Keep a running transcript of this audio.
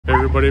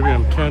everybody,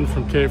 I'm Ken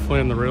from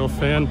Kflann, the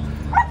Railfan.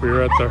 We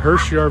are at the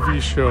Hershey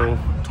RV Show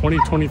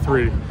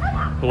 2023,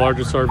 the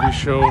largest RV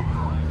show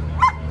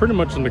pretty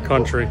much in the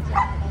country.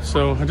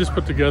 So I just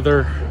put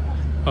together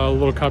a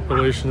little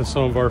compilation of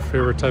some of our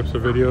favorite types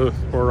of videos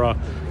or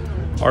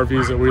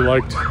RVs that we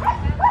liked.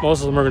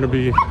 Most of them are going to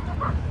be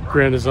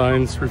Grand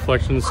Designs,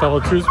 Reflections,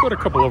 Solitudes, but a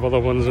couple of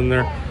other ones in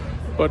there.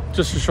 But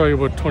just to show you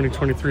what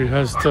 2023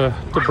 has to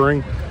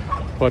bring.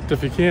 But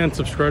if you can,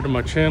 subscribe to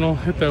my channel,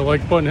 hit that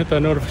like button, hit that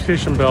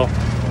notification bell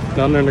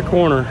down there in the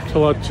corner to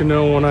let you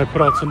know when I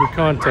put out some new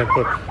content.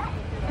 But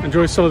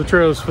enjoy some of the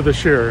trailers for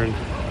this year, and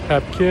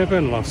happy camping,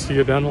 and I'll see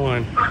you down the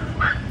line.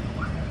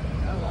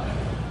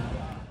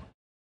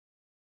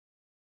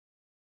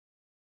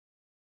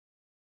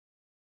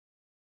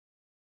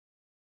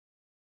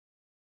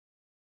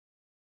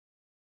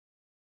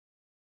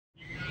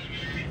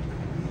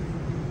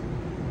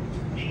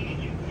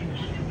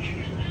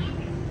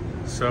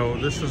 So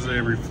this is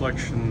a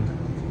Reflection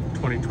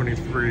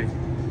 2023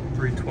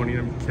 320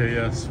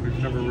 MKS. We've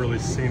never really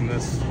seen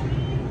this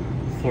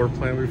floor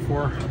plan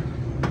before,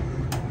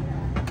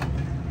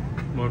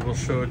 but we'll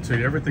show it to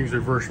you. Everything's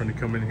reversed when you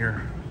come in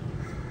here.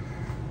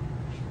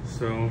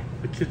 So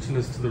the kitchen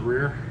is to the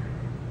rear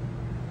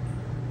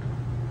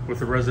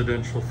with a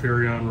residential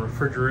Kflann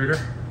refrigerator.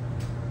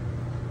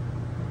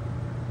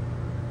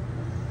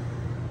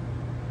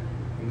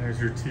 And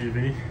there's your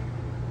TV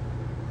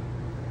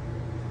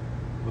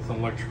with an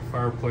electric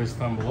fireplace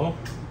down below.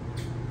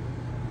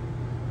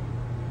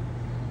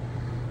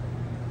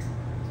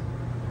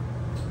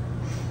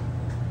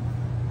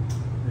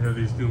 You have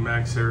these new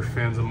Max Air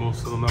fans, and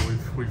most of them that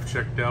we've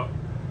checked out.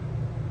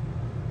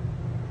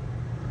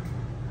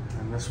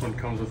 And this one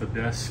comes with a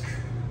desk.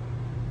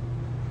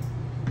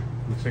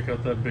 And check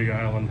out that big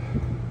island.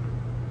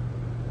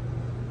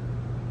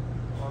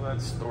 All that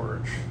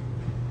storage.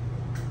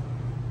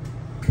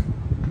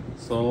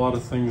 So a lot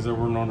of things that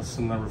we're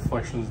noticing that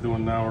Reflection's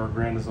doing now, or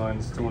Grand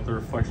Design's doing with the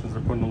Reflections,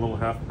 they're putting a little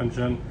half bench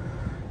in,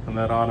 and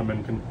that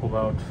ottoman can pull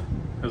out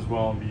as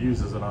well and be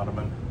used as an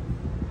ottoman.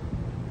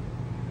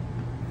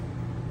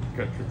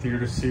 Got your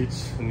theater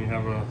seats, and you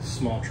have a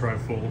small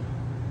trifold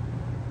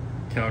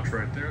couch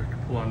right there to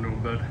pull onto a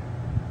bed.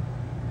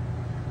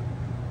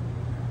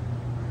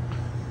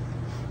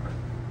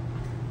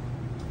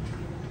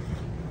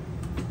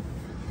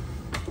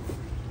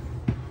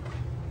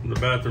 The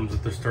bathrooms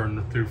that they're starting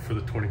to do for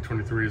the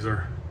 2023s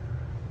are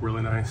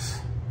really nice.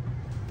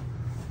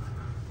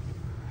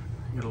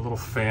 You get a little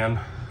fan.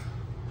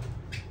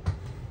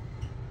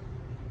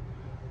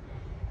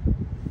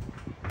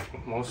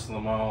 Most of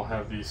them all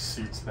have these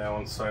seats now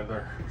inside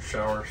their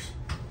showers.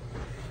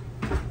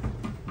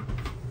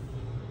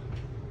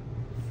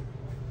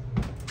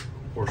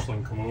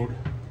 Porcelain commode.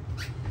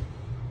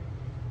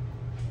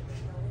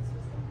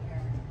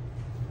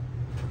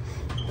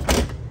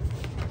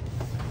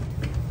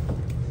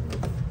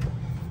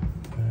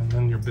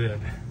 Your bed.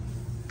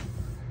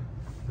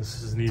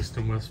 This is an east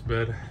and west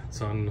bed.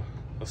 It's on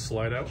a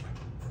slide out.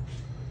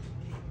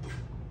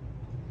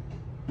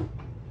 And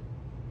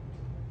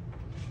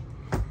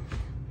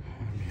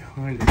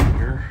behind it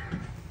here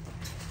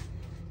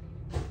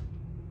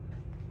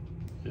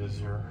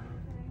is your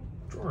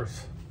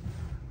drawers.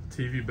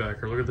 TV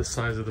backer. Look at the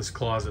size of this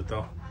closet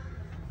though.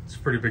 It's a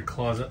pretty big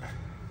closet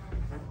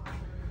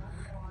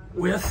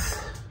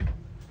with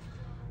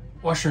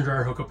washer and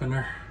dryer hookup in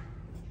there.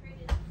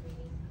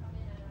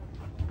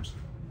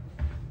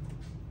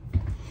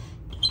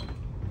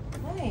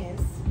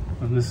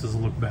 And this is a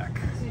look back.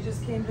 So you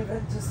just came to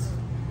the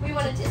We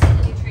wanted to see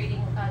the new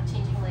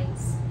changing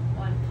lanes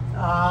one.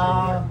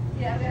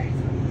 Yeah, very.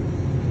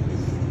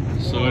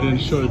 So I didn't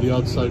show you the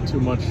outside too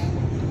much.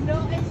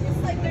 No, it's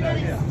just like they're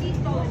gonna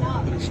steep going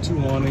up. There's two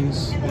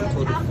awnings, one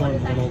toward the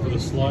front, one over the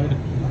slide.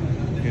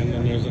 And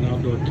then there's an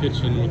outdoor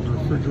kitchen with a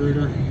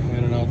refrigerator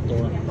and an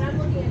outdoor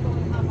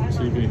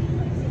TV.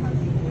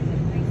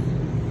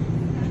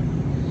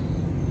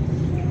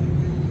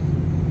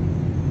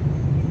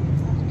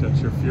 Got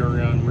your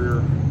Kflann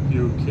rear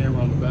view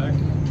camera on the back.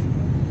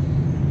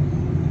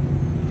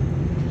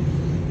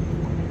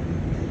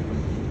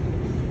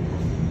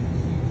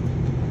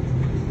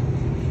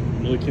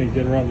 Really can't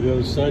get around to the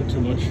other side too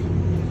much.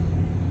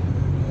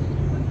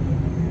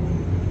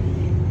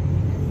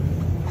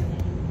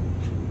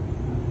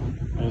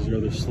 There's your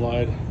other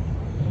slide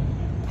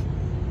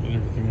and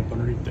everything up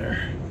underneath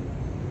there.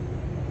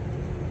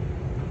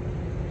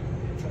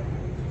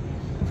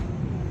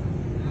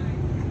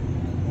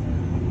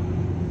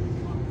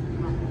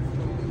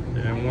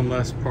 And one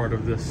last part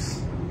of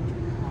this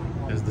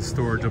is the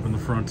storage up in the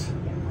front.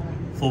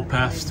 Full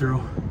pass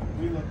through.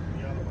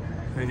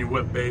 And your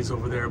wet bays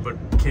over there, but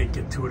can't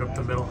get to it up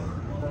the middle.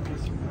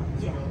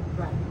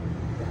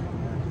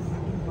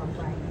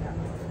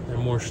 And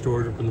more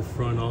storage up in the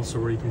front also,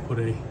 where you can put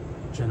a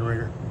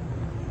generator.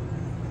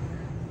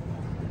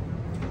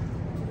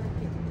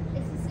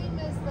 It's the same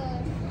as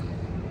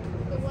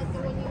the one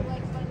you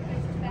like on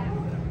the back.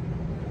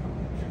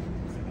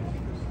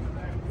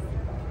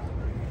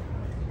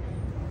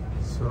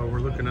 So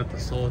we're looking at the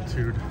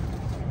Solitude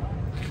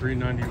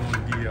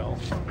 391DL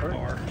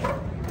bar.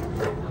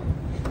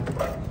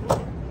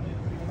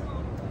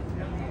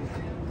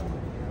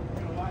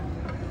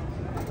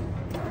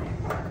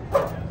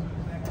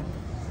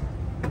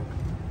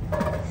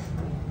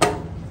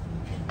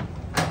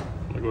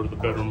 I'm gonna go to the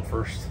bedroom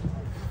first.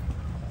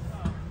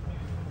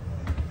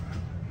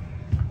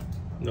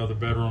 Another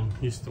bedroom,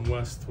 east and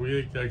west.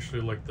 We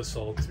actually like the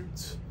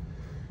solitudes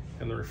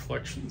and the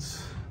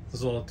reflections. The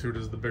solitude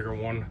is the bigger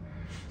one,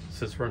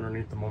 sits right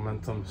underneath the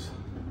momentums.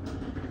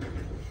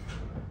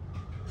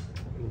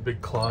 And a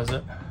big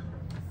closet,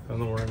 and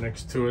then right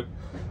next to it.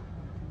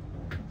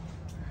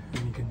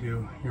 And you can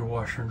do your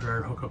washer and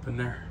dryer hookup in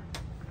there.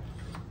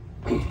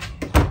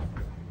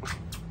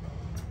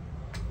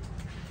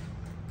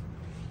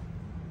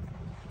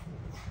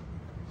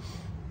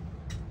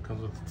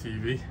 Comes with the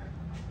TV.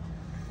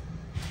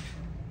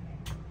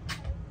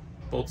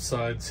 Both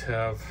sides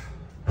have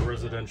a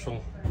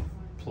residential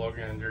plug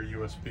and their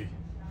USB.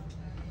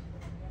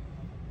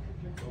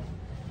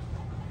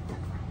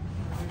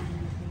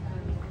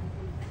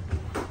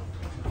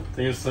 The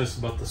thing that's nice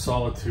about the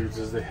solitudes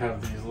is they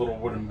have these little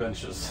wooden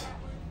benches.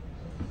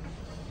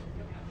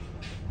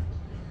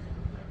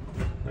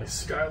 Nice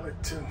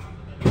skylight too.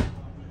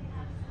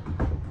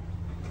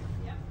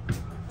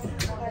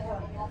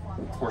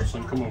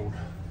 Porcelain commode.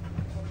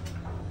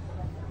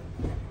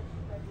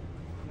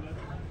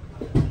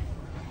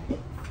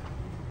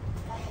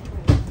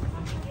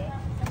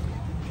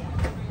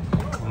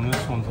 And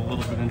this one's a little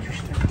bit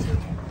interesting too.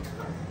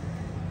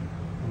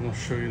 And I'll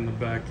show you in the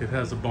back. It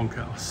has a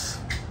bunkhouse.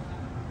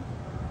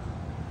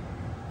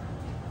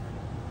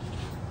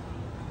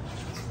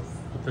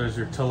 But there's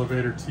your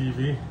televator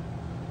TV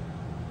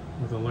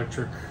with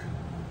electric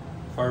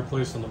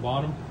fireplace on the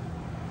bottom.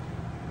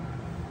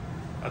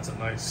 That's a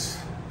nice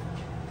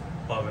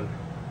oven.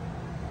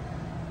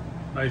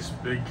 Nice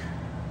big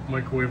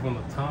microwave on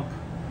the top.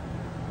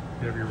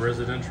 You have your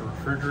residential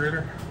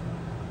refrigerator.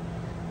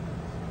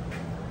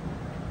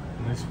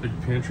 Nice big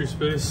pantry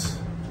space.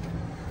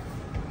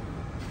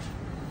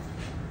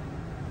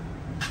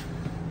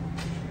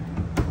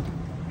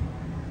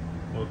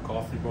 Little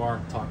coffee bar,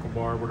 taco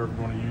bar, whatever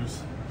you want to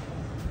use.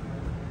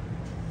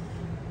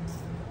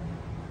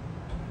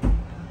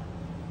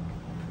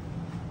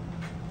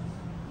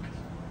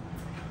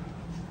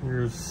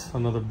 Here's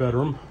another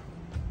bedroom.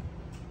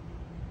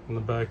 In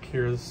the back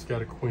here, this has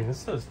got a queen.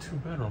 This has 2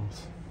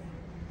 bedrooms.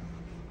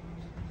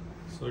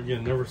 So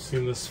again, never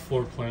seen this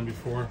floor plan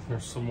before.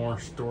 There's some more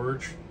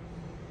storage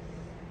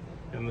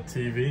in the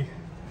TV.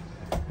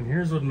 And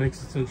here's what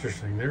makes it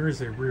interesting. There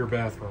is a rear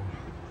bathroom.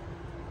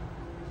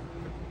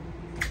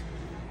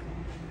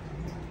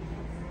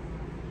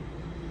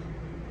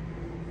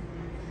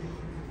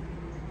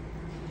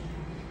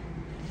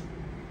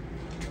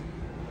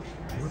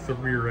 With the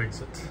rear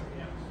exit.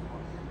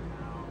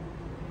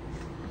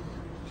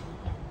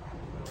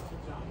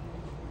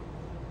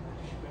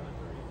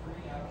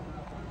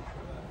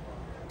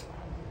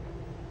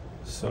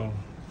 So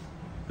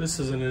this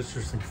is an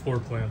interesting floor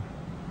plan.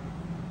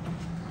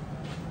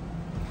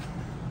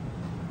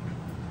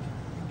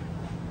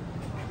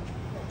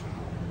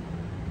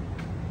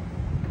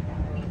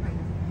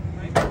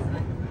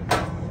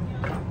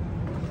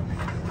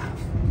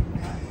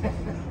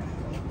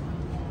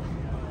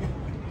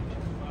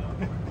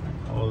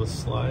 All the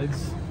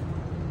slides.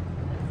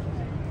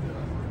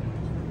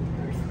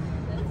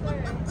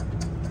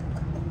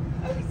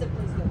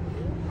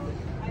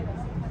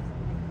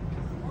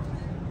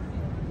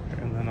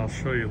 I'll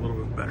show you a little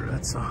bit better.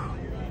 That's a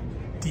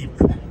deep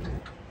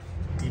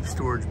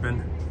storage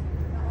bin.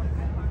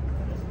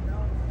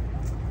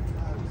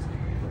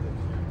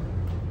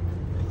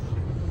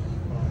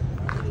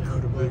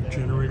 Got a big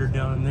generator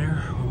down in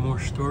there with more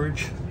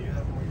storage.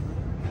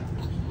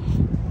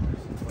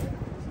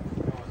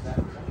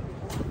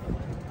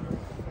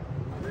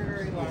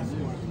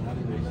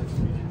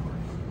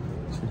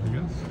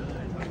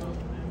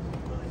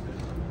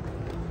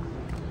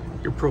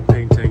 Your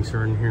propane tanks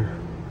are in here.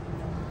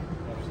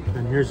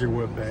 And here's your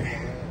whip bay.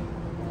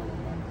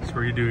 That's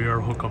where you do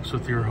your hookups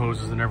with your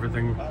hoses and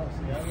everything.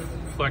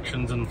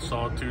 Flexions and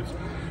solitudes.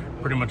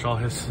 Pretty much all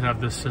have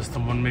this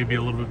system. One may be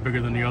a little bit bigger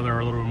than the other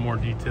or a little bit more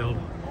detailed.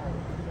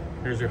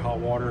 Here's your hot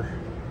water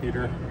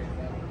heater.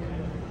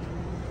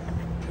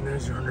 And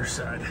there's your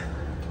underside.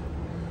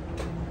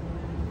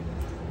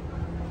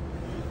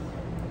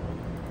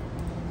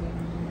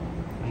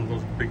 One of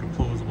those big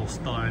opposable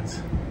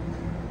slides.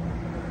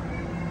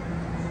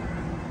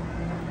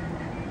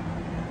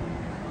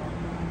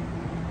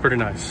 Pretty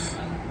nice.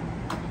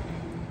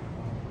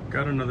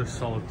 Got another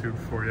solitude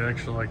for you. I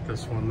actually like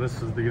this one.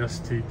 This is the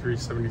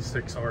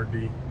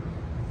ST376RD.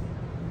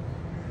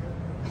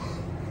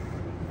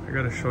 I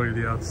gotta show you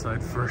the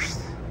outside first.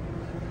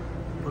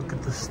 Look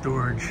at the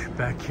storage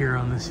back here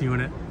on this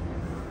unit.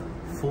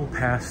 Full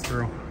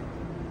pass-through.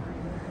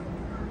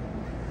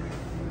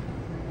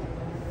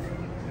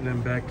 And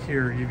then back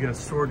here, you've got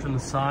storage on the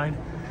side,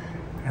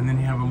 and then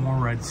you have a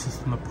more ride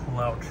system to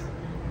pull out.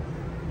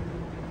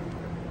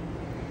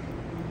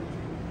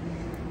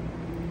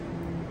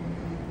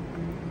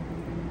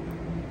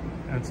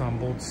 And it's on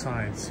both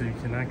sides, so you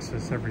can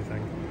access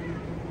everything.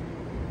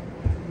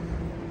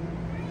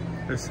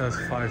 This has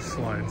 5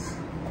 slides.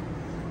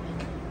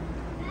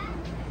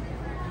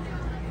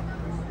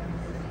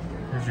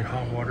 Here's your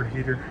hot water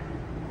heater.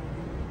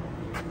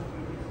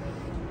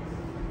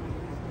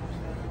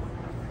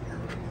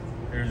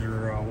 Here's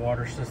your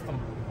water system.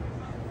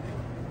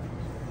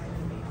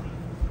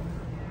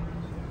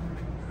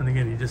 And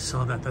again, you just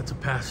saw that. That's a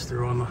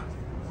pass-through on the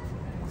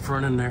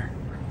front end there.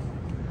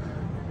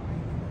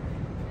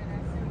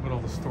 Look at all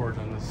the storage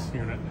on this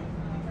unit.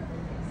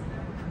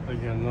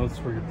 Again, that's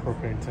where your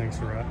propane tanks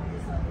are at.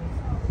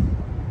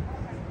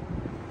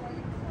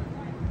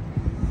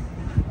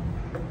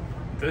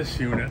 This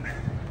unit,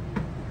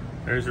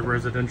 there's a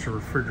residential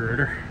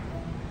refrigerator.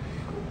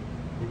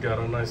 We got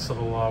a nice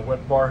little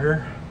wet bar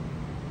here.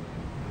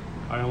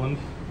 Island.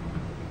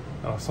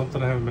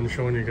 Something I haven't been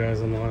showing you guys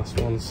on the last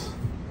ones.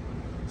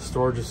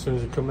 Storage as soon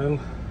as you come in.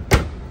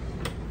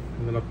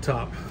 And then up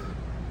top,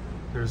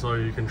 there's all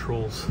your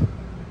controls.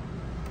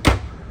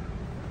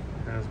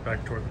 And it's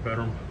back toward the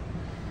bedroom.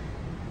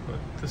 But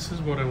this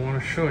is what I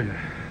want to show you.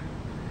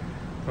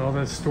 All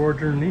that storage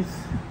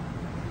underneath.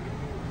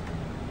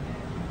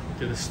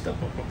 Get a step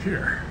up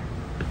here.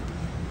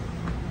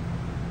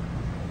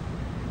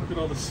 Look at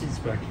all the seats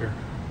back here.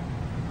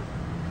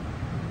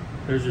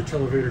 There's your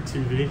televator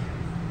TV,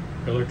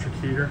 electric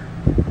heater,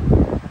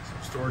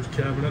 some storage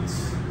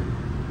cabinets,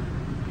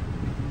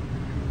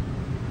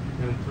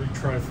 and 3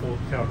 tri-fold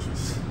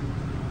couches.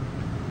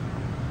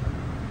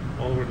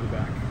 All the way to the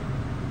back.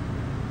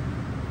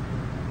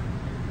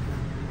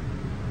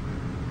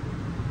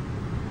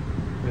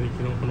 Then you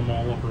can open them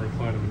all up and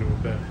recline them into a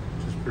bed,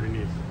 which is pretty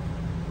neat.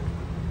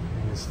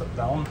 And you step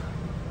down.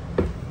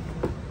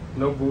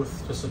 No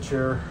booth, just a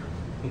chair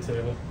and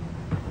table.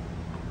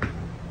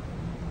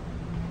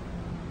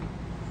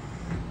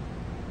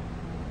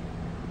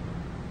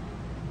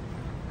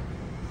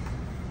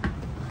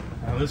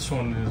 Now this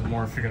one is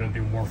more if you're gonna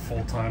do more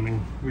full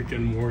timing,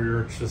 weekend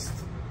warrior. It's just,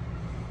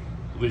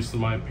 at least in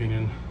my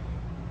opinion,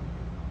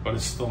 but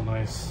it's still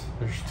nice.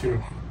 There's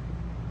 2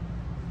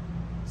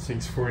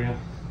 sinks for you.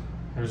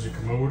 There's your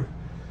commode,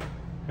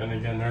 and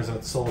again, there's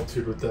that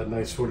solitude with that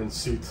nice wooden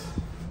seat.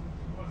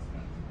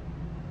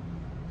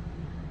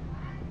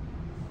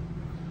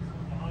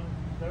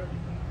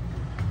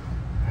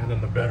 And then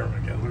the bedroom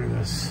again. Look at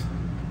this.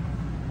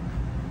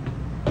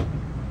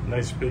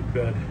 Nice big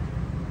bed.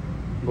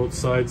 Both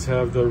sides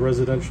have the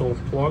residential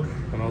plug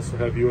and also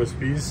have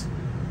USBs.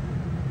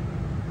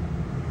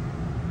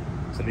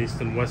 It's an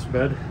east and west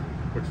bed,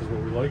 which is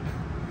what we like.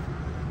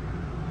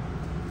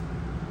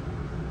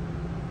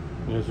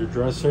 There's your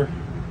dresser,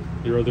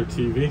 your other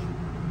TV.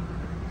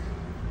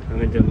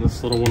 And again,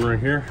 this little one right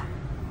here.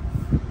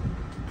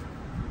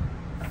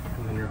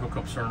 And then your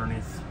hookups are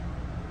underneath.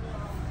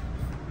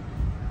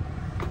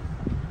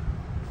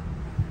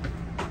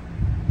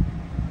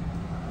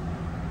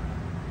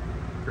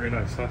 Very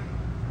nice, huh?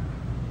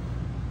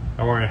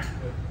 How are you?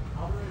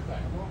 I'll be right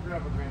back. I won't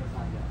grab a grand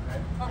sign yet,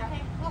 okay?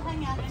 Okay, we'll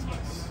hang out in here.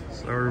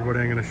 So everybody,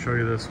 I'm going to show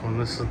you this one.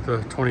 This is the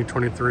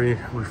 2023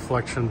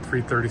 Reflection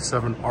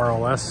 337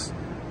 RLS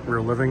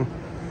Rear Living.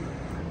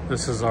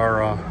 This is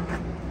our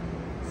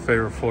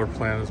favorite floor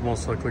plan. It's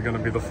most likely going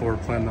to be the floor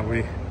plan that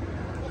we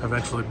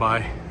eventually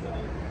buy.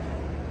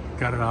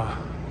 Got it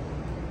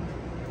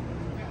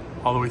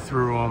all the way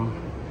through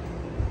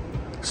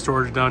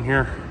storage down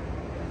here.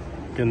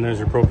 Again, there's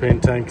your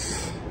propane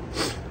tanks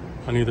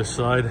on either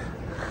side,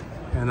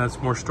 and that's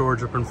more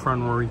storage up in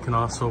front where you can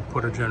also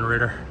put a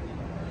generator.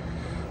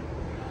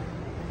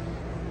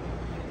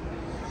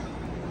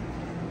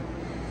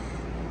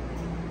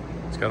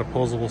 It's got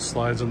opposable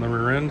slides on the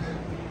rear end.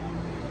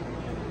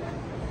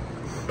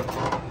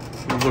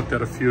 We've looked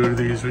at a few of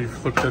these.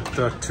 We've looked at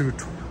 2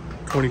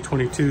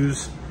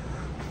 2022s.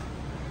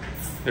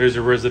 There's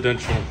a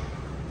residential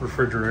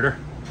refrigerator.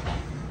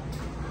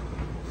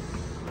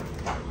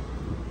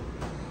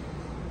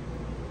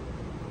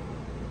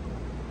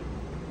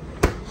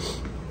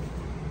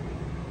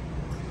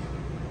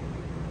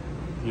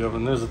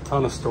 And there's a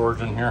ton of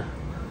storage in here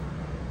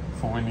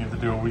for we need to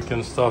do a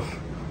weekend stuff.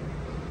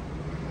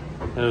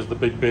 There's the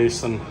big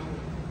basin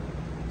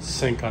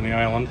sink on the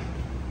island.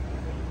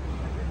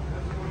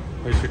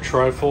 There's your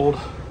tri-fold.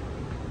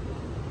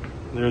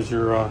 There's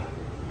your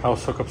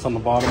house hookups on the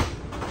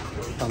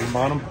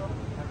bottom.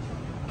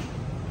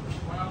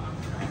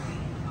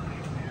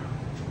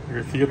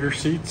 Your theater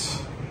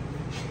seats.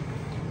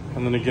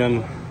 And then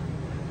again,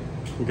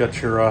 you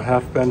got your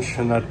half bench,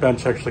 and that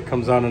bench actually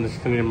comes down and it's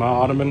going to be an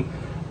ottoman,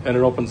 and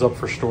it opens up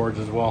for storage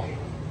as well.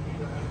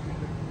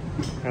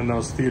 And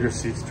those theater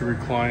seats to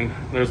recline.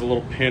 There's a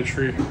little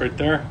pantry right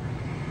there.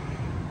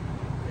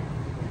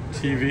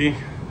 TV,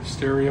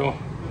 stereo,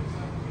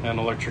 and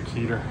electric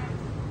heater.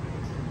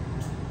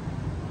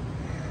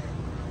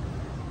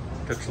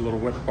 Got your little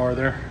wet bar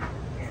there.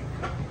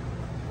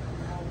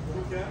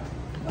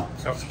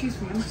 No,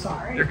 excuse me, I'm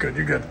sorry. You're good,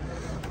 you're good.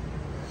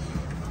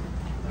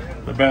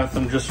 The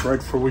bathroom just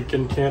right for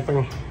weekend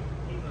camping.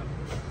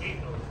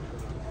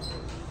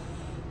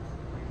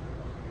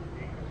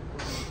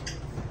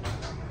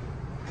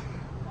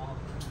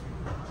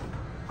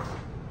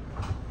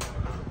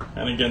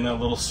 And again, that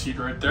little seat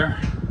right there.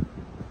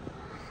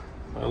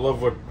 I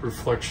love what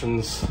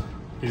reflections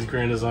these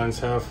Grand Designs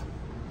have.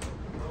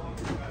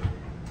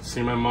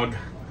 See my mug?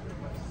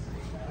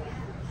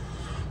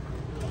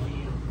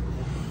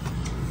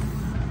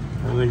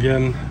 And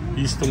again,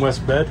 east and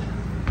west bed.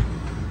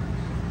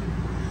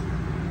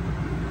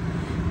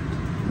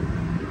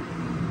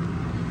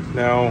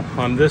 Now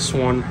on this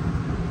one,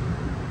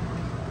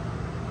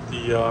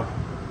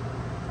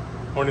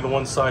 only the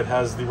one side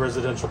has the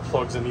residential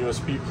plugs and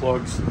USB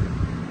plugs,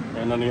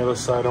 and on the other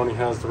side only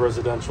has the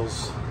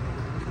residentials.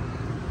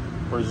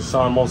 Whereas you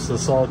saw in most of the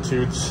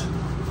Solitudes,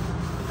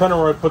 depending on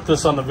where I put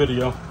this on the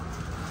video,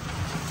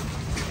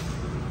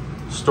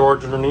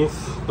 storage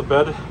underneath the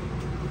bed.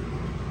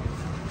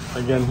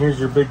 Again, here's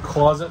your big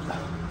closet.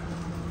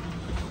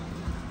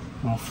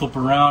 We'll flip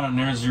around and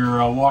there's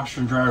your washer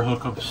and dryer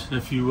hookups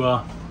if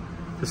you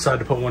decide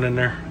to put one in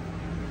there.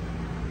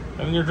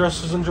 And your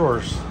dressers and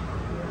drawers.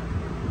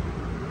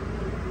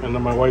 And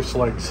then my wife's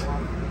legs.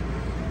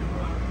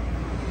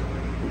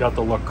 You got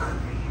the look.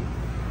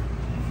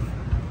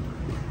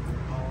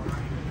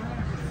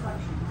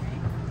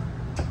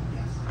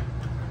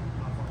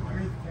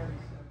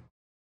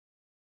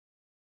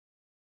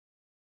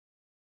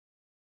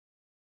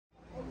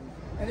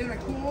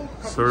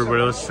 So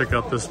everybody, let's check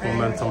out this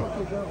Momentum.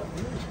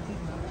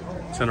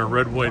 It's in a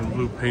red, white, and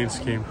blue paint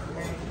scheme.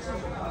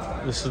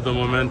 This is the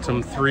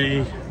Momentum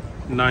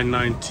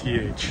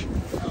 399TH.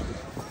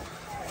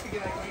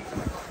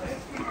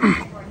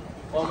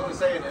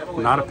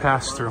 Not a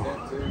pass-through.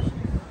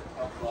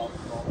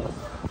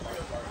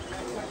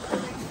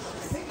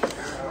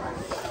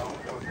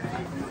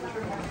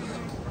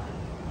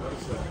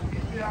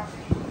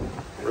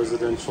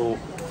 Residential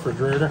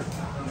refrigerator.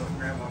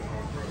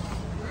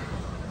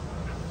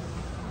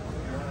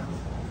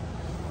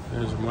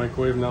 There's a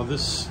microwave. Now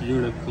this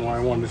unit, what I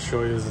wanted to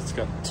show you is it's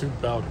got two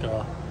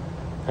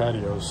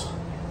patios.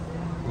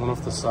 One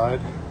off the side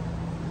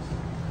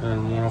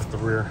and one off the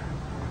rear.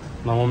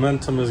 Now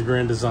Momentum is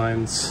Grand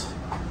Design's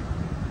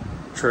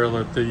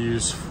trailer that they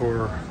use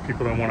for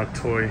people that want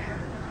to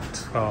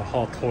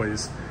haul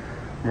toys,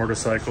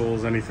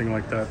 motorcycles, anything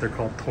like that. They're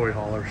called toy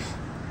haulers.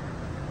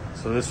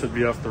 So this would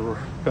be off the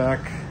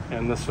back,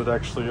 and this would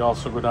actually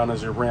also go down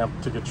as your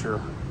ramp to get your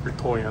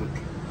toy in.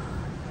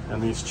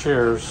 And these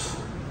chairs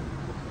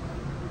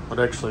would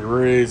actually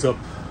raise up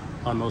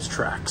on those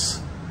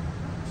tracks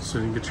so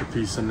you can get your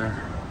piece in there.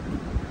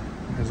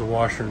 There's a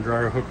washer and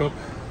dryer hookup.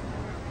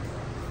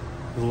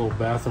 There's a little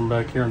bathroom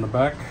back here in the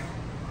back.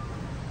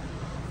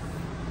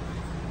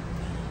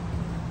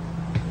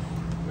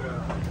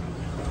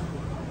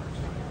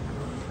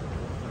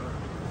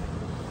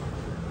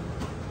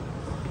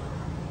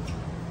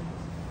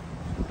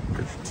 Got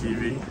your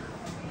TV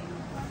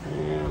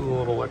and a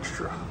little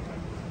extra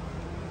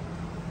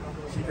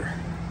here.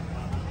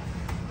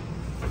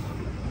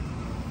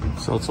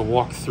 So it's a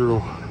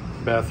walk-through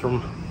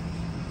bathroom.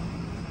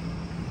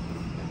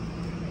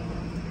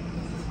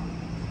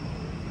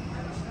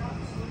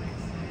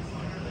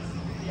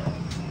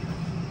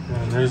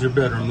 And there's your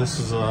bedroom. This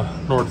is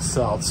north to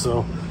south,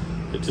 so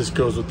it just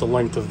goes with the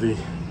length of the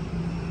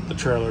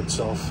trailer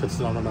itself. It's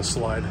not on a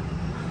slide.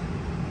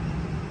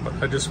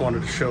 But I just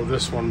wanted to show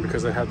this one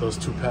because they had those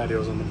two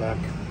patios in the back.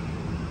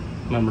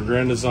 Remember,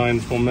 Grand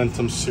Design's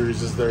Momentum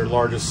series is their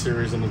largest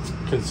series, and it's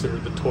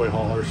considered the toy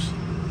haulers.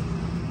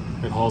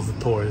 It hauls the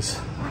toys.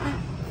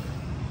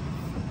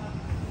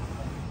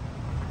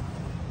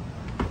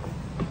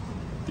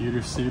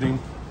 Theater seating.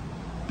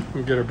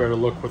 We'll get a better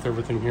look with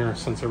everything here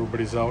since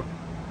everybody's out.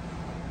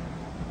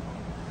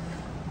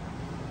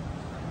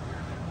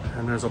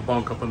 And there's a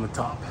bunk up on the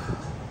top.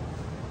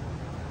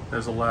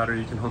 There's a ladder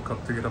you can hook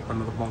up to get up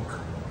under the bunk.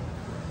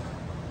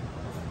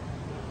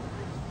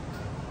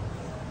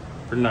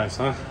 Pretty nice,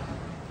 huh?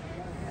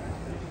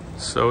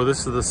 So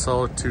this is the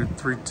Solitude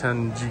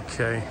 310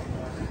 GK.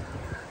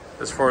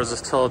 As far as this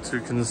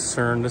Solitude is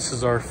concerned, this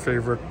is our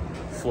favorite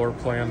floor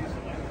plan.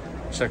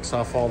 Checks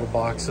off all the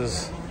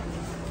boxes.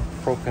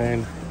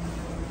 Propane.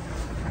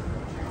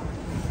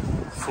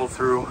 Full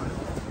through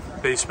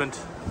basement.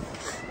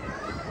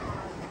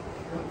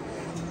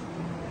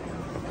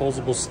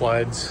 Opposable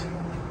slides.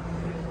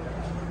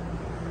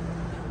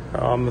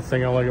 The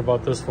thing I like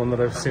about this one that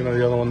I've seen on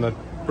the other one that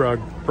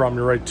brought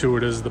me right to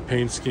it is the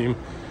paint scheme.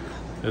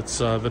 It's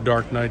the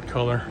Dark Knight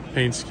color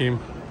paint scheme,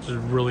 which is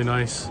really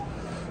nice.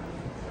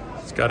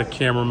 It's got a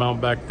camera mount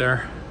back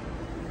there.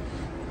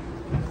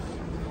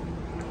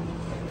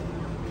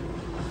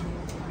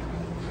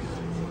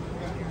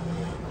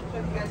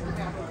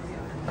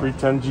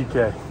 .310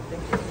 GK.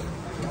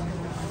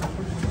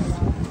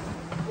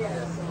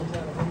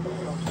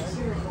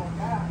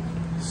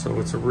 So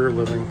it's a rear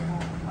living.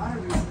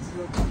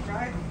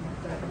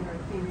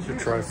 It's your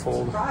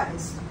trifold.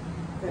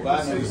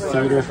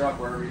 Theater.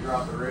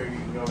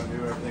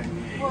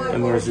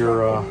 And there's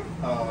your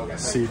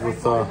seat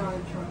with a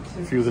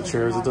few of the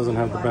chairs. It doesn't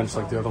have the bench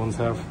like the other ones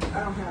have.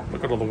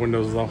 Look at all the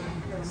windows though.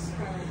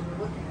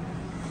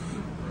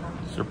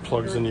 There's your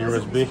plugs in the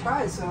USB.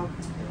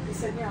 He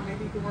said, yeah,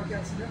 maybe you can work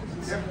out some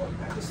differences.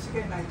 Yeah. Just to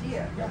get an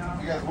idea, you know.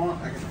 You guys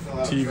want? I can fill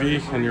out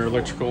TV and your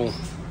electrical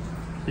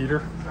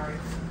heater. Sorry.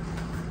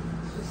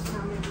 Just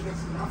tell me to get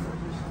some mufflers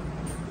or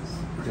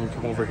something. Then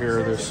come over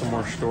here, there's some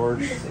more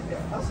storage.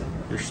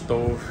 Your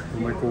stove,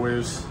 your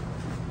microwaves.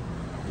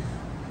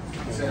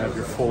 And you have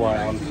your full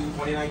island.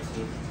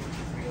 2019.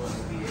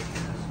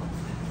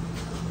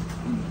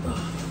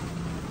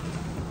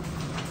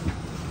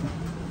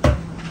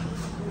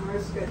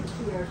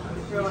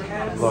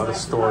 A lot of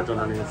storage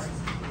underneath.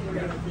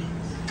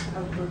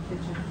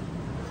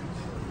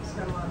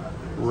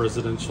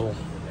 Residential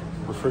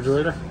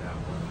refrigerator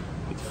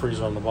with the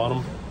freezer on the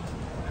bottom.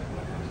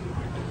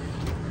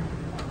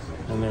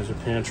 And there's your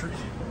pantry.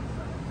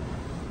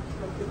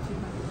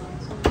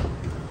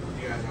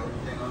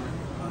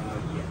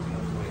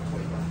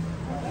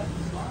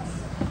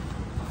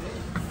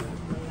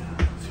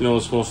 If you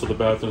notice, most of the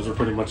bathrooms are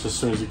pretty much as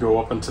soon as you go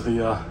up into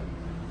the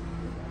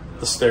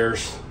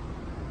stairs.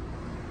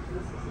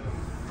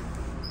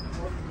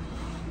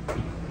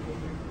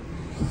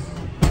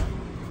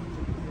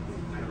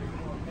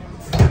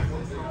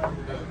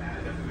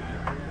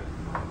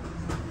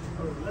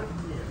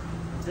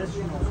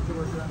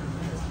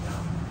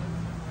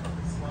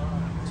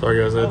 Sorry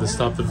guys, I had to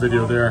stop the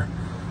video there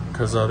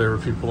because there were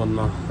people in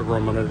the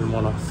room and I didn't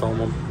want to film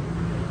them.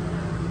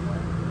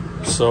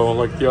 So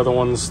like the other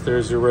ones,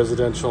 there's your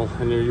residential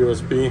and your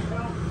USB.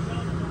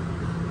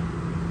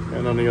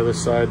 And on the other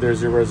side,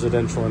 there's your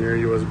residential and your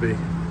USB.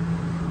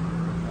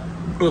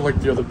 But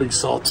like the other big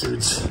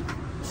solitudes,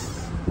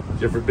 you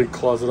have your big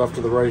closet off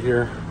to the right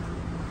here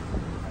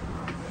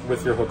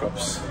with your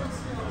hookups.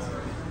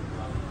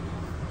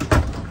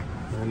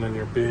 And then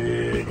your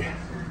big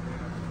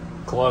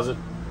closet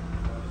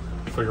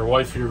for your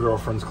wife or your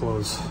girlfriend's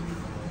clothes.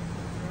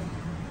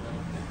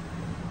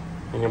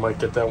 And you might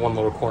get that one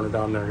little corner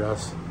down there,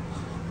 guys.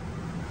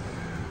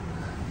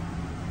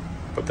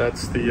 But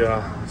that's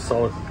the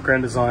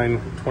Grand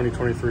Design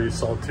 2023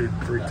 Solitude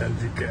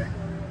 310 GK.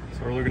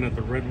 So we're looking at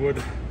the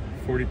Redwood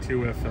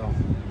 42 FL.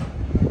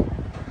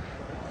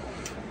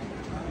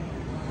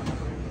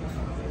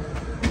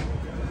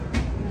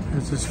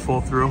 It's just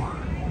full through.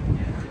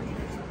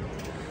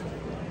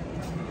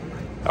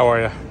 How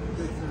are you?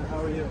 How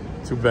are you?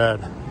 Too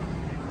bad.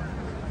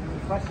 Any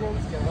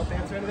questions? Can I help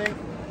answer anything?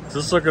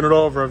 Just looking it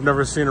over, I've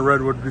never seen a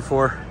Redwood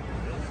before.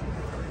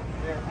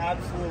 They're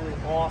absolutely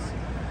awesome.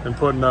 And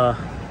putting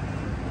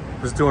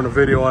just doing a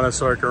video on it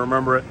so I can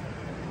remember it.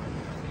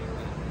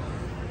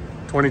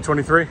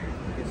 2023? Yes,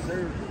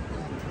 sir.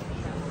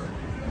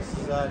 This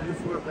is a new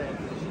floor plan.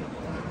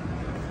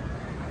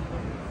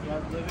 You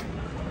guys living?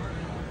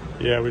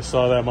 Yeah, we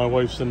saw that. My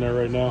wife's in there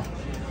right now.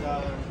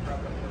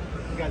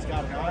 You guys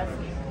got a wife?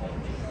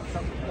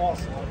 Something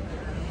awesome.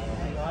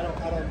 I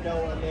don't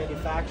know a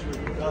manufacturer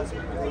who does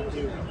what they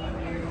do.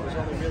 There's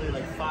only really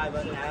like 5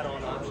 other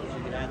add-on options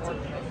you can add to it.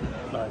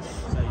 Nice.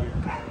 So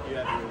you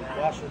have your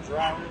washer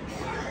dryer,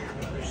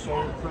 your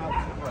solar prep,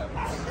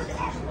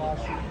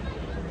 dishwasher.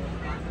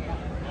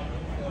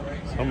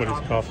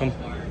 Somebody's coughing.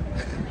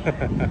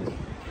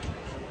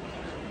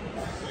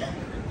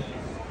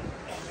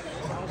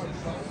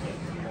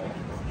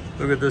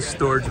 Look at this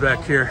storage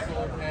back here.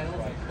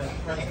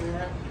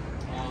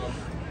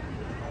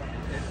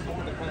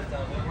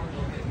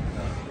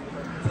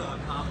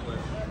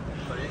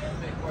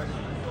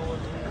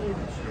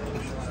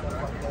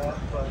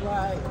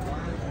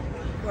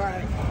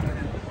 Right.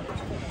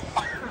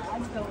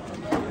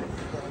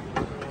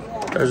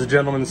 As the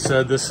gentleman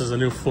said, this is a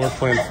new floor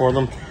plan for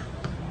them.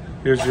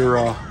 Here's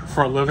your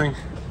front living.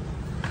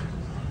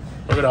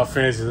 Look at how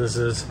fancy this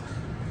is.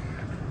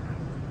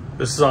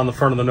 This is on the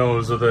front of the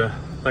nose of the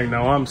thing.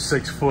 Now I'm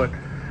 6 foot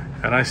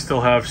and I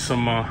still have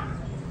some, I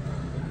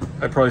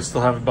probably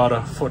still have about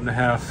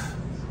 1.5 feet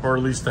or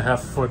at least a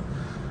half foot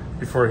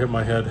before I hit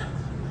my head.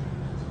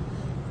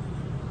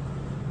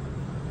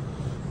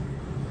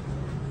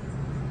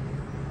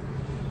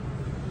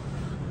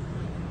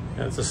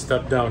 And it's a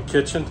step down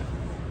kitchen.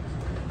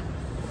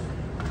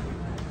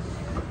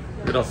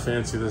 Look at how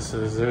fancy this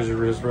is. There's your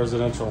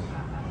residential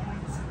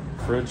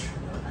fridge.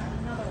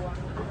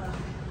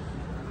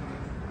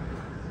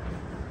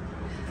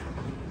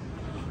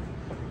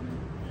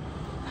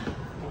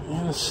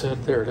 And it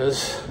said, there it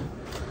is.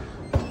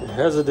 It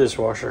has a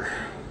dishwasher.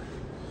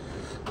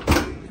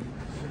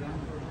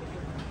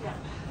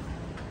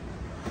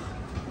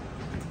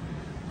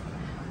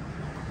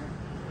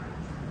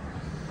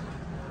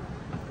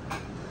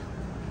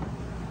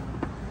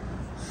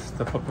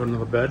 Step up into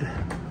the bed.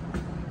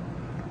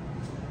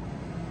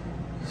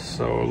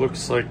 So it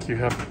looks like you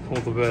have to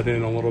pull the bed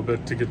in a little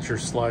bit to get your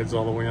slides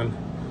all the way in.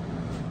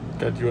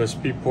 Got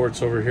USB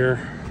ports over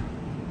here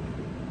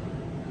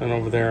and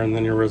over there, and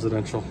then your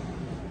residential.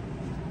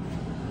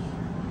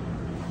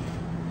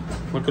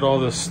 Look at all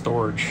this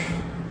storage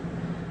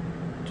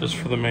just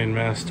for the main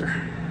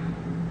master.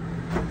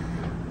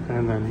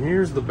 And then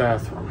here's the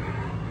bathroom.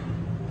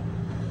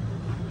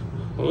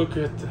 Look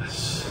at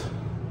this.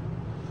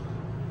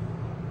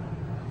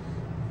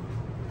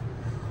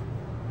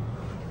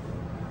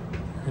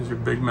 Here's your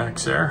Big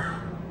Macs there.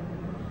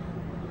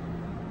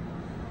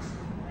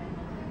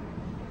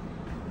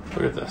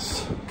 Look at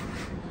this.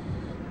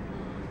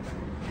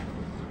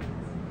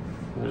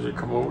 There's your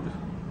commode.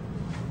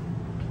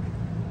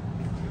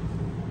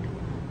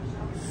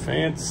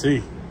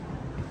 Fancy.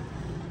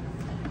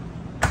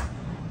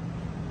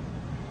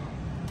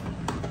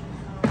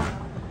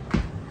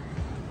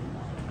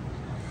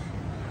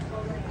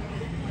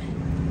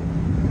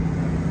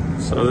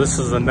 So this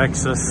is the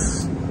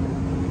Nexus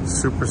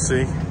Super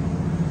C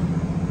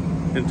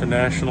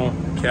International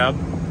cab.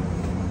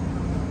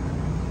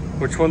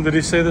 Which one did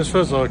he say this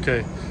was?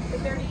 Okay.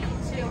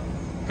 The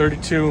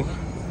 32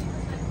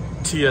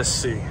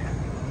 TSC.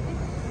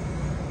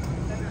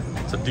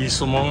 It's a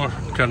diesel motor,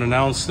 got an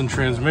ounce in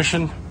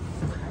transmission.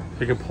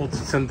 You can pull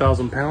to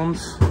 10,000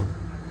 pounds.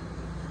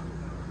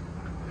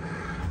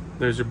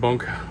 There's your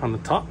bunk on the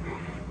top.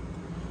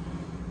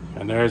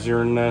 And there's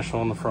your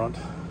International on the front.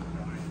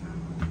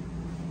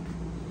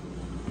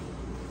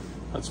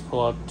 Let's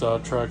pull out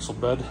triaxle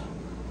bed.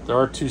 There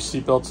are 2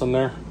 seat belts in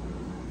there.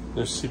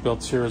 There's seat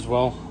belts here as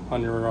well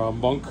on your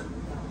bunk. So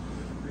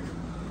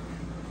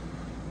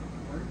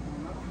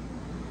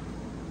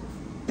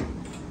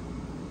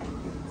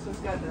it's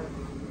got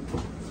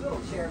this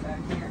little chair back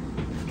here.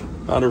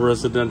 Not a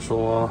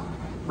residential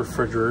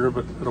refrigerator,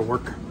 but it'll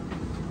work.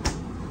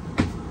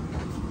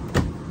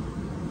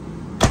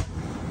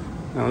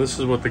 Now this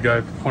is what the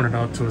guy pointed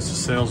out to us, the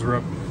sales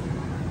rep.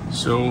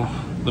 So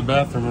the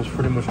bathroom is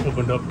pretty much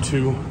opened up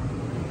to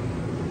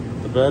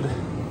the bed.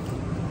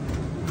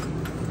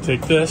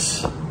 Take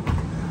this,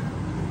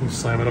 you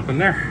slam it up in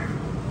there,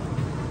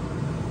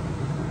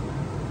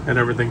 and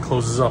everything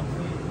closes up.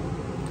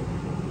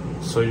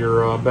 So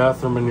your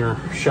bathroom and your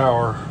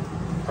shower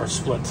are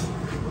split.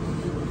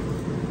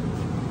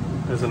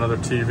 There's another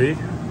TV,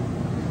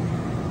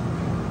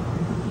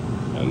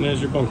 and there's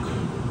your bunk.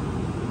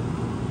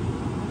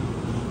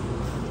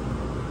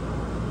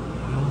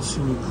 I don't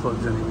see any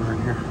plugs anywhere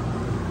in here.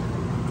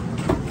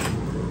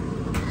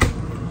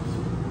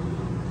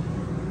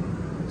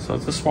 So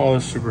it's a smaller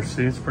Super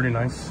C, it's pretty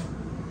nice.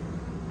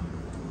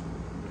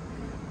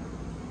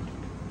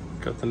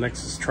 Got the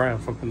Nexus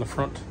Triumph up in the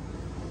front.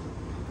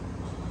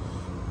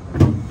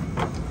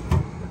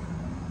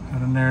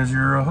 And then there's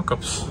your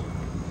hookups,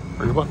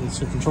 or your buttons,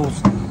 your controls.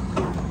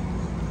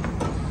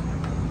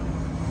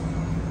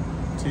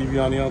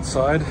 TV on the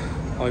outside,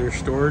 all your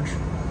storage.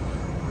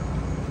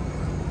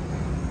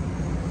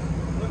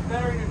 Look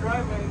better in your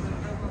driveway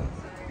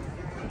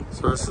than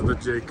So this is the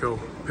Jayco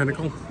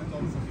Pinnacle.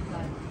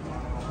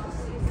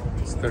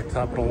 It's their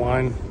top of the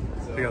line.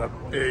 They got a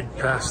big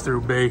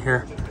pass-through bay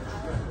here.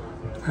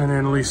 And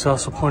then Lisa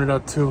also pointed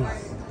out too,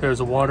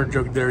 there's a water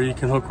jug there you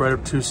can hook right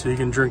up to so you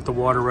can drink the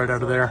water right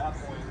out of there.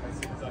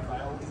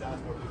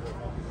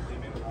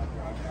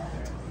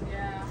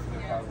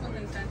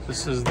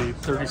 This is the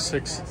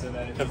 36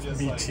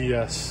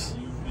 FBTS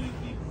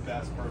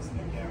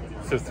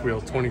fifth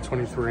wheel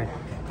 2023.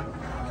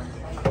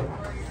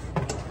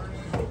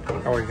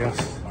 How are you guys?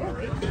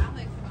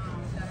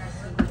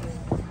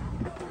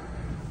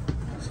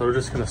 So we're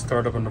just gonna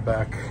start up in the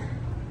back.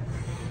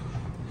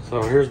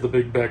 So here's the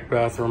big back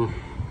bathroom.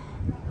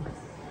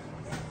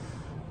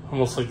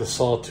 Almost like the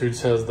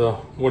Solitudes has the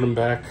wooden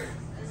back.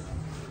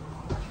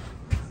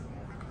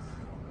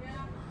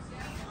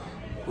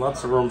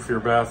 Lots of room for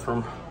your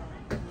bathroom.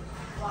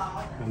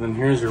 And then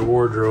here's your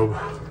wardrobe.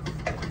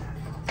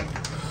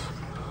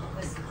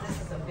 This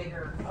is a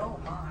bigger, oh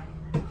my.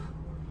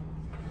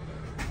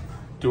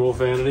 Dual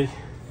vanity.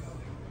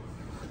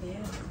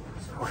 Yeah.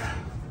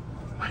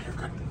 Oh, you're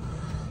good.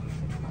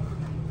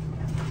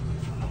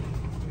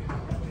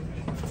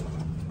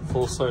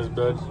 Full-size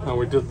bed. Now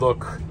we did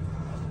look.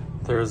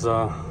 There's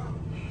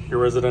your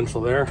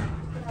residential there,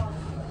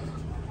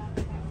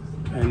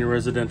 and your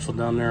residential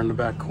down there in the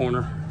back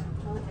corner.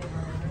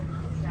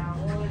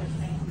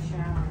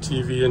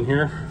 TV in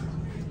here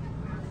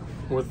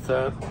with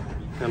that,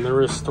 and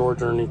there is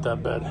storage underneath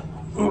that bed.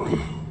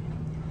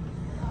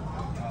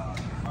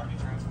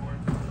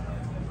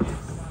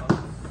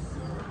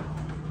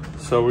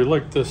 So we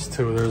like this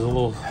too. There's a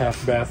little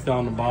half bath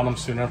down the bottom,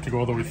 so you don't have to go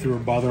all the way through or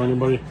bother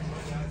anybody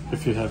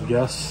if you have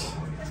guests.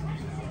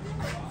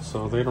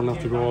 So they don't have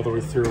to go all the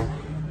way through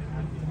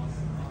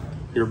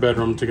your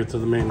bedroom to get to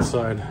the main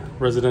side.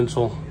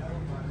 Residential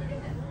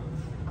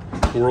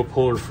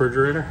Whirlpool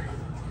refrigerator.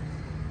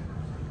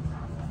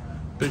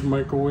 Big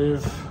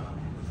microwave.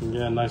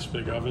 Yeah, nice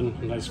big oven,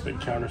 nice big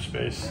counter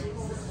space.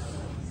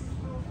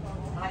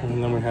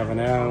 And then we have an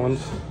island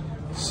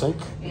sink.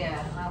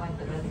 Yeah, I like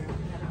the bedroom.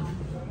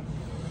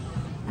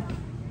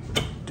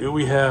 Do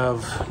we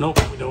have, nope,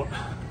 we don't.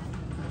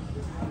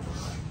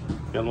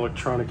 Got an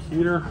electronic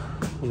heater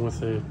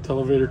with a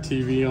televator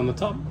TV on the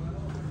top.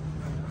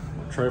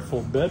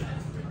 Trifold bed.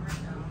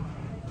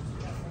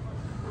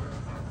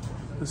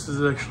 This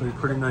is actually a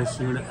pretty nice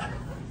unit.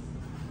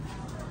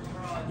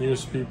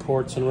 USB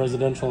ports and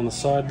residential on the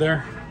side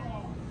there.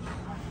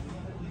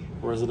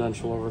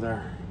 Residential over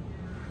there.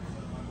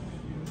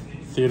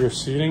 Theater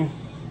seating.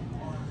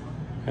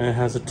 And it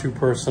has a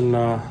two-person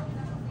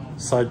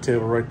side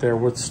table right there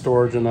with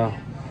storage and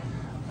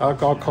I'll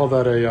call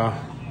that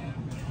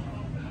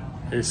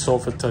a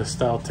sofa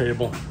style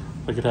table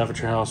you could have at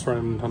your house right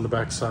on the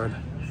back side.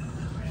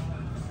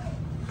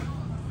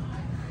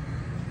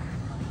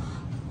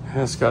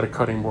 And it's got a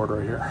cutting board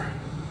right here.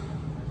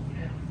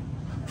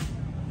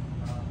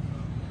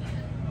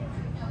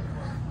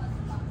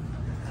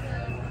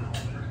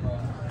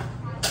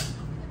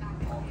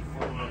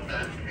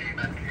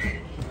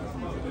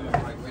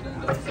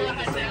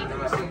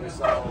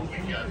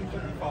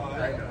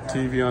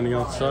 TV on the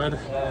outside.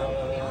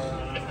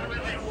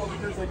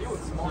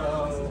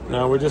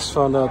 Now we just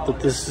found out that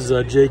this is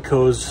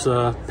Jayco's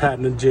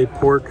patented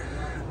J-port.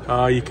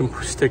 You can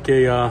stick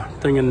a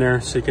thing in there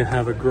so you can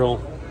have a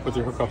grill with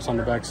your hookups on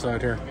the back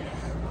side here.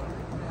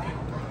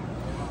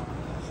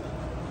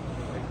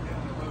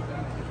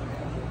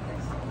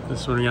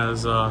 This one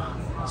has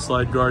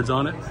slide guards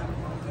on it.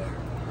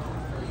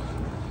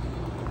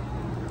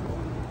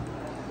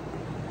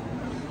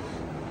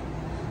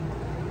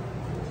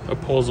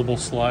 Opposable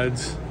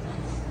slides.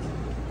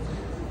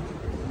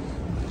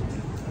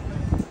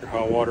 Your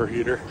hot water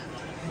heater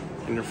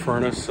and your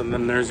furnace, and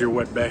then there's your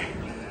wet bay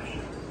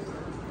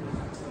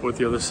with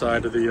the other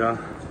side of the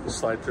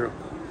slide through.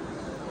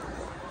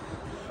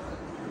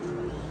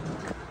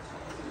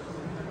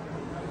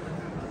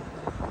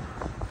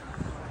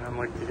 And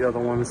like the other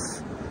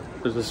ones,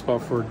 there's a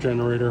spot for a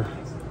generator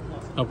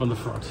up in the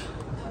front.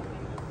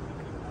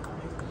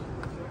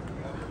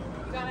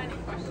 Got any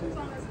questions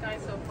on this guy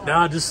so far?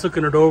 Nah, just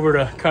looking it over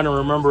to kind of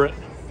remember it.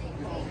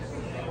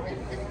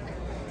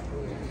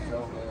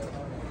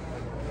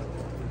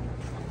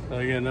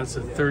 Again, that's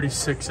a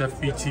 36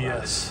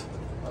 FBTS.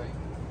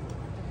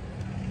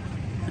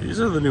 These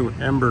are the new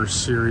Ember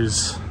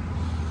series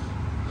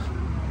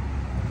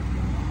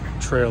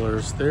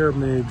trailers. They are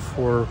made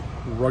for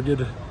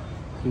rugged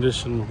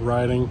condition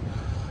riding.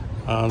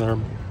 They're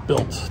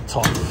built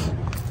tough.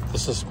 The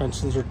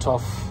suspensions are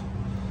tough,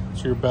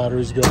 so your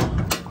batteries go.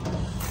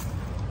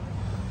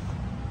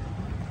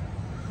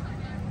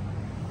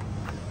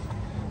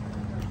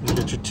 You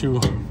get your 2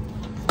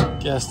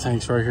 gas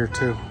tanks right here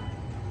too.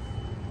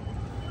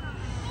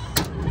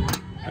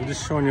 I'm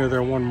just showing you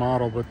their one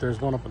model, but there's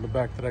one up in the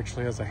back that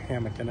actually has a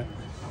hammock in it.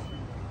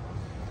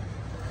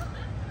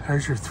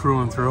 There's your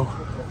through and through.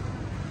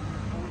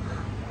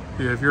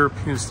 You have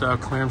European style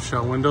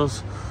clamshell windows,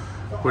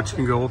 which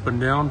can go up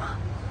and down.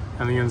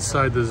 And the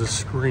inside there's a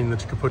screen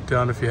that you can put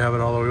down if you have it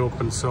all the way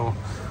open, so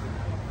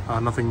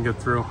nothing can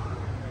get through.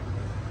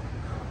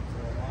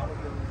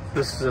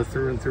 This is a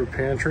through and through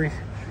pantry.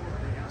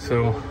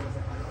 So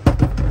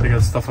they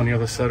got stuff on the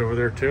other side over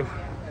there too.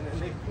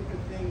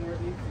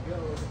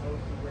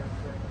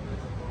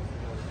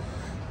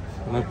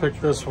 And I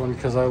picked this one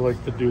because I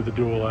like to do the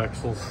dual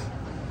axles.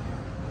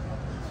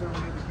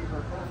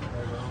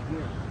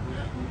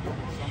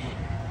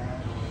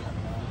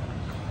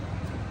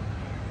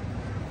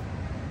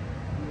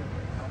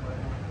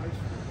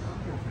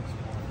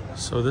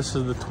 So this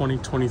is the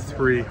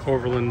 2023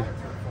 Overland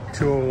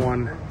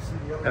 201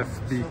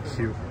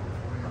 FBQ.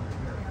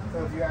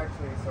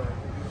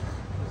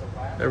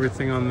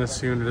 Everything on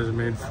this unit is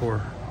made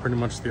for pretty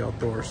much the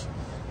outdoors.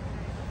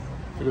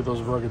 Look at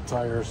those rugged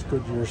tires,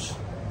 Goodyears,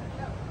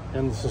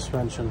 and the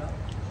suspension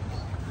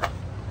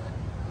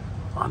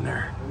on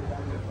there.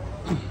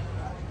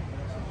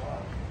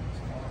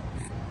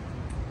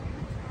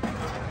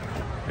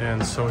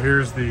 And so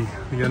here's the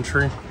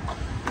entry.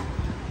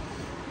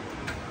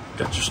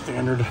 Got your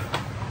standard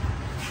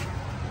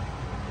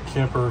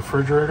camper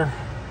refrigerator.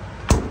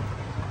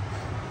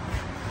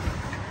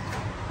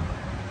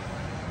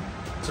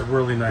 It's a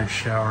really nice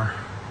shower.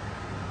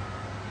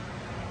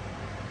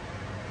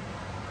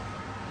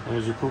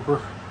 There's your pooper.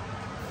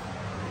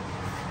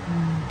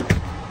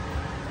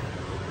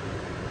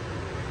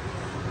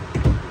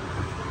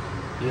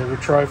 You have your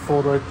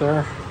tri-fold right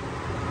there.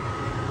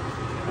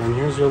 And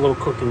here's your little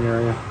cooking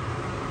area.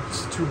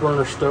 It's a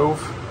 2-burner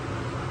stove.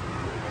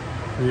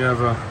 You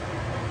have a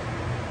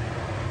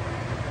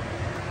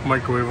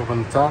microwave up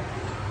on the top.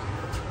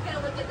 Gotta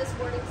look at this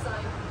warning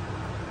sign.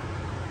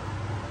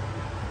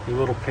 Your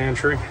little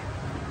pantry,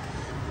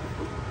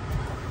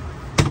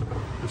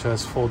 which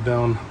has fold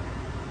down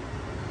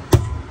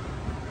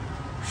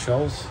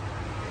shelves.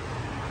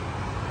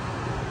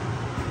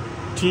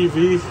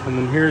 TV, and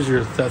then here's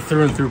that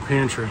through and through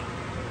pantry.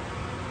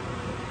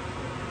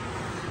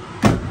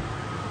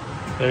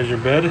 There's your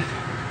bed.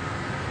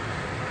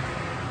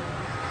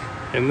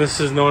 And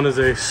this is known as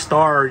a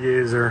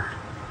stargazer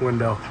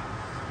window.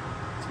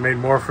 It's made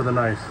more for the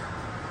night.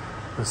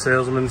 The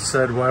salesman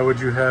said, why would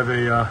you have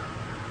a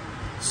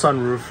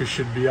sunroof? You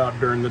should be out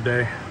during the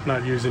day,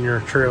 not using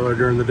your trailer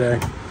during the day.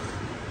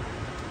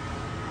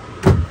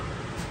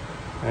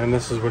 And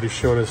this is what he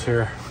showed us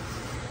here.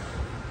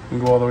 You can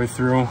go all the way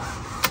through,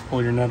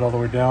 pull your net all the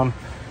way down,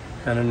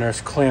 and then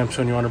there's clamps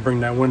when you want to bring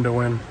that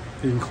window in.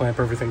 You can clamp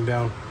everything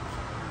down.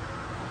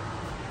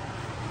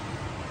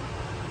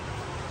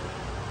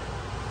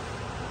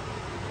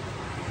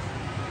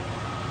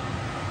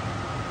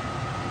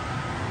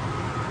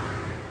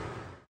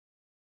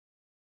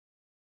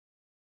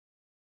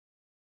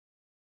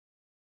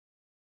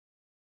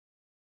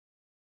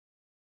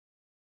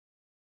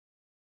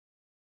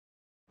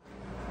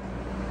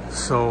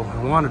 So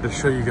I wanted to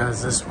show you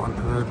guys this one.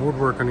 The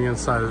woodwork on the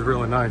inside is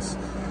really nice.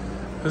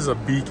 This is a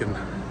beacon.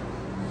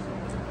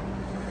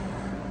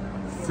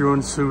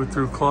 Through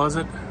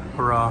closet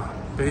or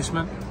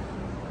basement.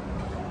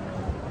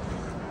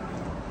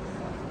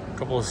 A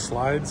couple of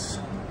slides.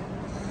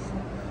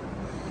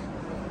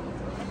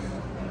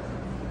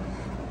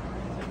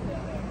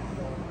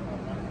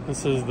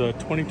 This is the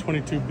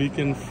 2022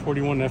 Beacon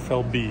 41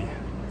 FLB,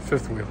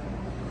 fifth wheel.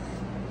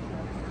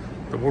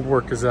 The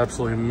woodwork is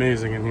absolutely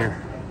amazing in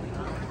here.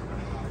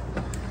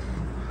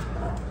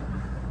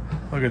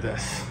 Look at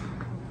this.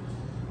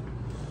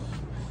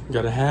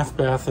 Got a half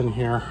bath in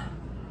here.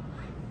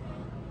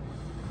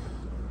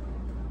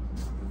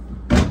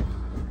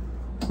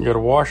 You got a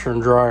washer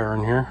and dryer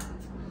in here.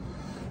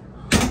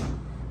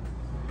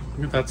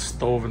 Look at that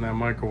stove and that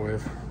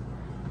microwave.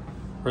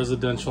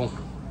 Residential.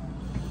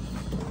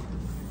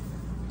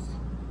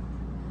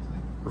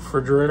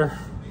 Refrigerator.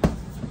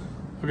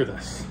 Look at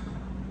this.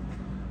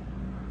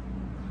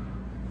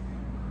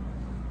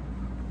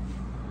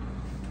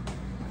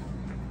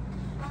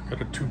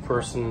 Got a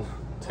two-person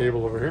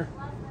table over here.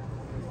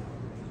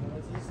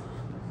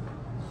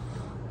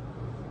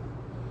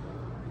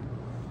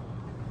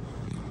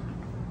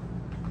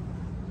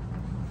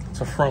 It's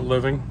a front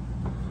living.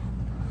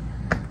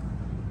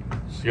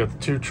 So you got the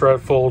two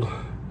trifold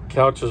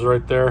couches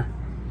right there.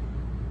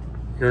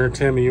 Your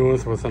entertainment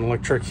unit with an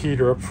electric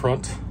heater up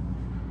front.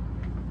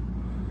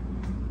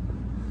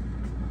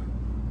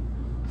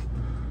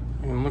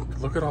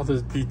 And look at all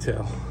this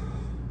detail.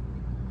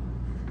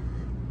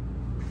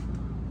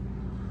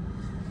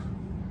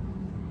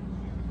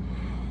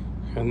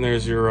 And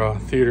there's your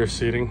theater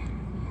seating.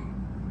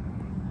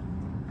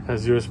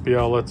 Has USB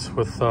outlets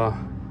with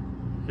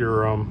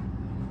your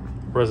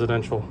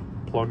residential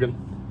plug-in.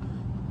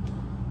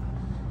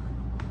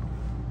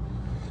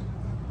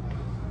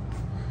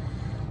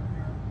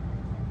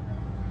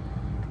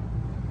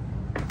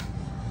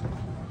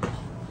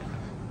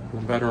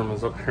 The bedroom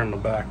is up here in the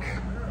back.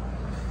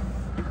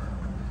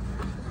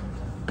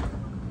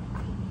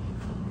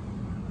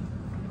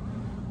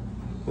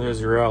 There's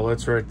your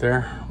outlets right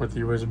there with the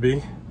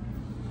USB.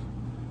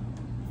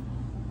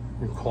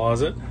 Your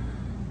closet.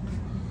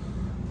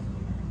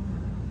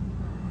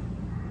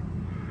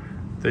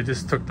 They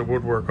just took the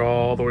woodwork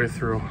all the way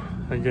through.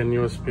 Again,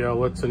 USB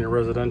outlets in your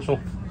residential.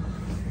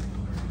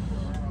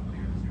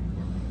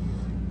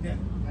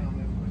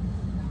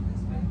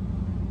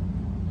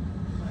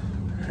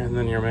 And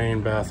then your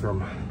main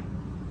bathroom.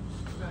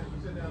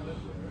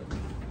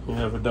 You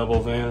have a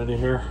double vanity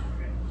here.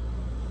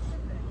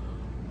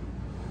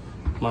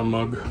 My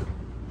mug.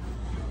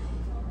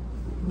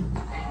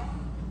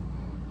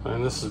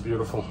 And this is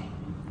beautiful.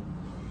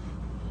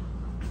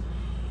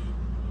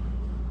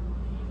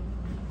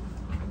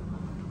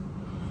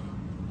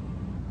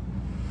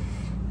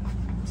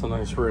 It's a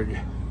nice rig.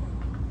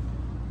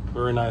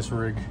 Very nice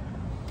rig.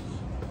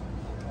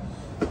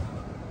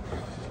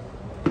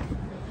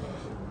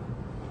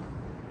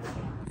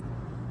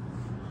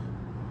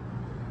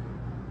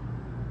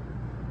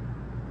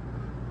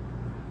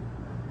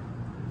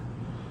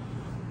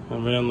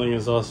 And Vanling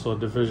is also a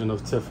division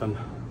of Kflann,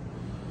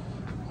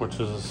 which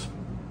is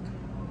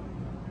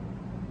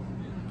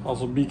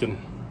also Beacon.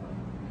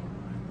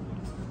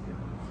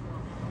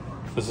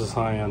 This is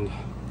high end.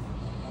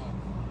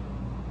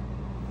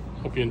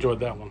 Hope you enjoyed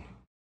that one.